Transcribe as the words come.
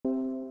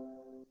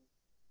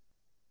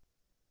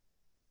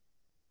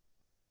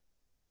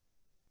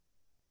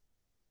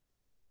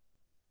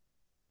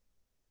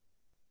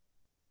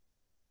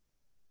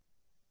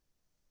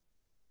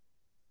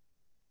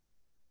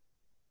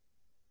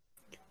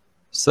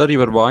Sir,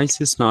 your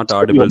voice is not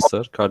audible,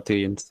 sir.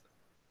 Karthikeyan.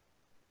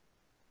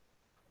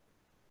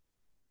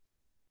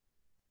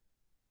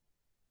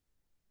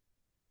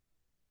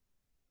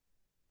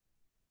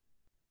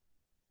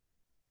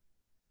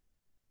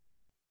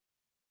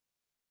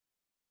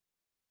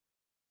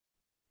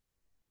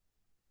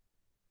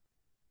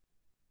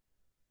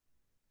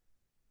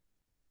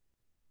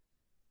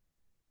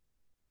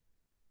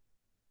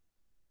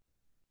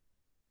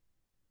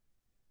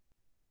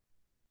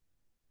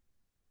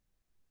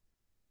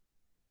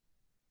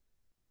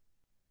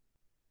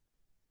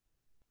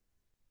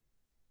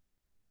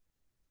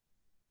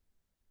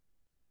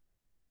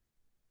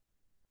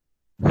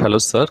 Hello,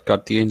 sir.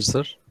 Karthikeyan,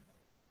 sir.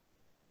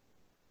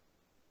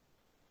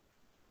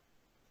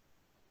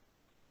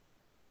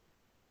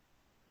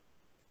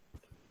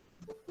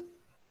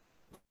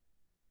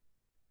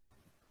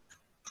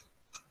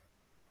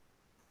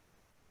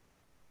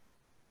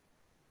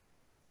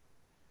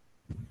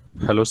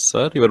 Hello,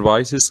 sir. Your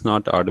voice is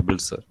not audible,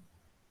 sir.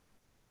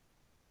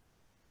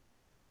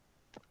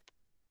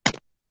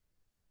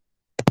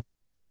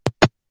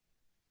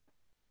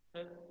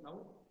 Now,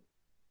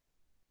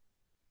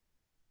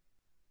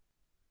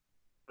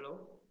 hello,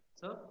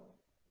 sir.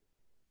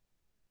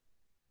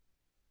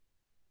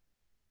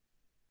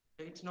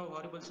 It's now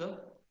audible, sir.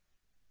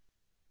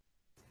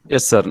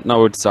 Yes, sir.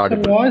 Now it's Sir,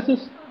 audible. voice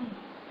is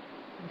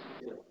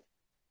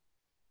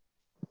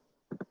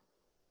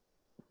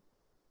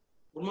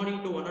Good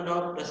morning to one and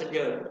all present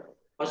here.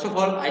 First of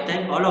all, I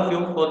thank all of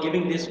you for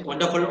giving this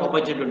wonderful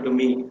opportunity to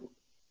me.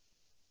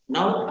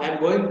 Now, I am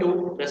going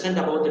to present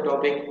about the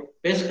topic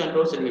pest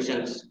control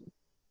solutions.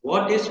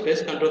 What is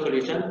pest control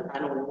solution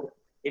and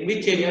in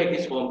which area it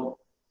is formed?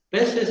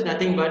 Pest is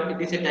nothing but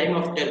it is a type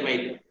of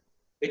termite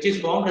which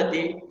is formed at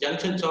the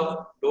junctions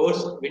of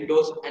doors,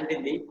 windows, and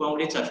in the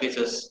concrete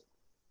surfaces.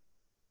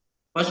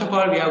 First of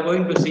all, we are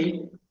going to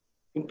see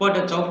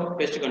importance of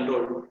pest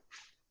control.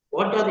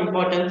 What are the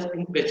importance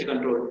in pest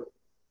control?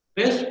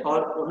 Pests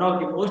are one of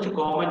the most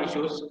common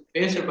issues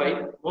faced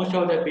by most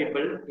of the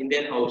people in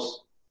their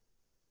house.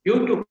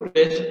 Due to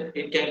pests,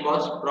 it can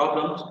cause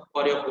problems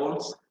for your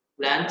homes,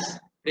 plants,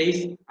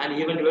 trees, and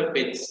even your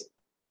pets.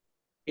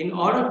 In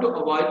order to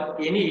avoid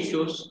any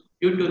issues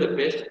due to the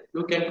pest,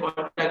 you can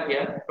contact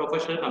a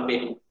professional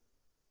company.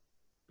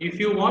 If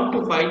you want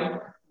to find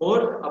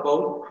more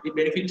about the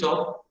benefits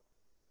of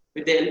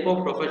with the help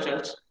of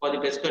professionals for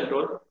the pest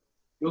control,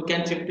 you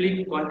can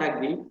simply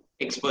contact the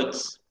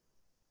experts.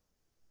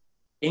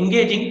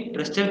 Engaging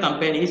trusted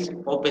companies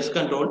of pest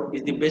control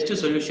is the best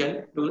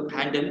solution to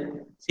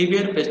handle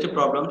severe pest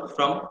problems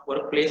from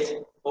workplace,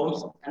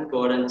 homes, and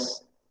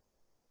gardens.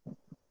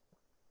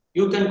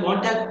 You can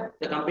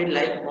contact the company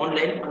like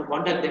online and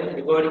contact them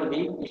regarding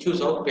the issues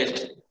of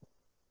pests.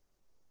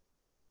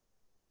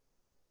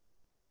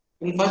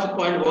 In first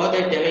point, what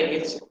I'm telling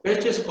is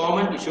pest is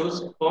common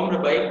issues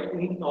formed by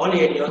in all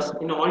areas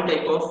in all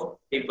type of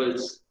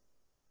peoples.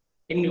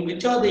 In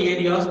which are the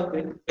areas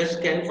pests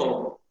can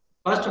form?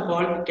 First of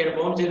all, it can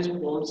form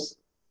in homes.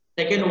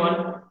 Second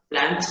one,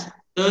 plants.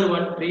 Third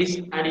one, trees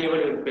and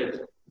even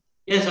pests.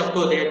 Yes, of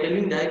course, they are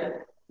telling that.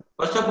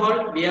 First of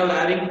all, we are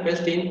having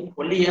pest in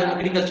only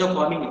agriculture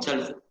farming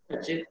itself.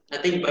 That's it.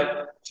 Nothing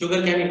but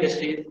sugar cane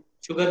industry,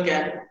 sugar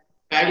cane,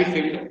 paddy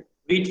field,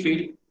 wheat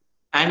field,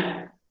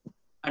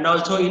 and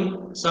also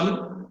in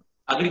some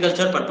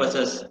agriculture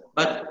purposes.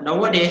 But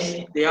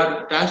nowadays they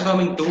are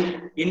transforming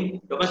to in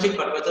domestic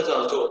purposes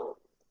also.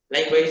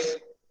 Likewise,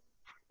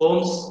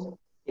 homes,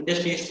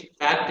 industries,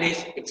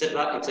 factories,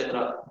 etc.,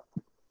 etc.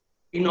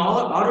 In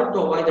order to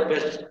avoid the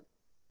pest,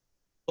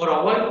 for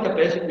avoiding the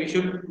pest, we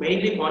should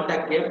mainly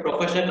contact a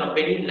professional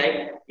company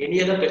like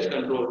any other pest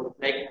control.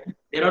 Like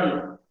there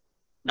are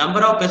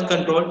number of pest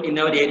control in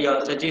our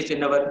area, such as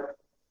in our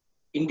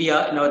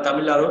India, in our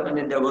Tamil Nadu, and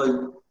in the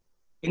world.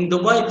 In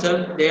Dubai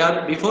itself, they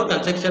are before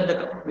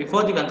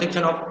the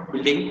construction of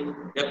building,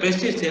 the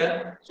pest is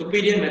a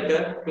superior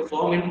method to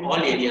form in all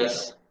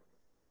areas.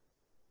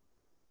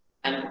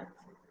 And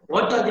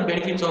what are the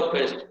benefits of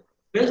pest?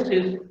 Pest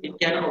is it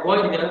can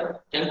avoid the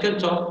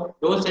junctions of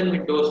doors and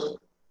windows.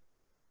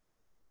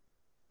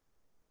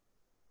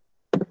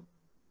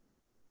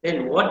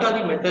 Then what are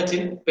the methods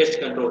in pest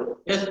control?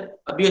 Yes,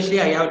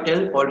 obviously I have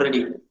told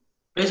already.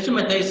 Pest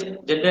method is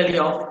generally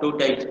of two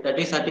types, that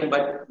is nothing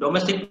but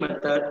domestic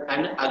method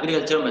and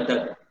agriculture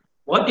method.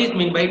 What is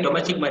mean by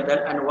domestic method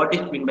and what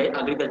is mean by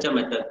agriculture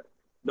method?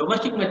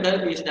 Domestic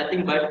method is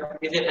nothing but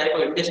is a type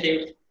of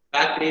industries,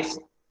 factories,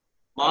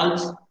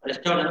 malls,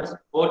 restaurants,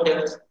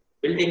 hotels,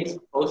 buildings,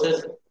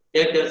 houses,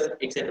 theaters,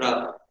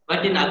 etc.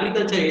 But in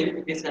agriculture,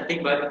 it is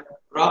nothing but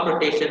crop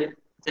rotation,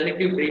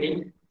 selective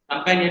breeding,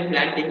 companion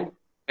planting,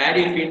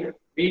 paddy field,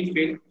 wheat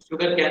field,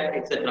 sugar cane,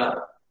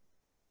 etc.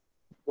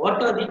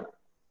 What are the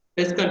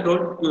pest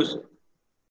control used?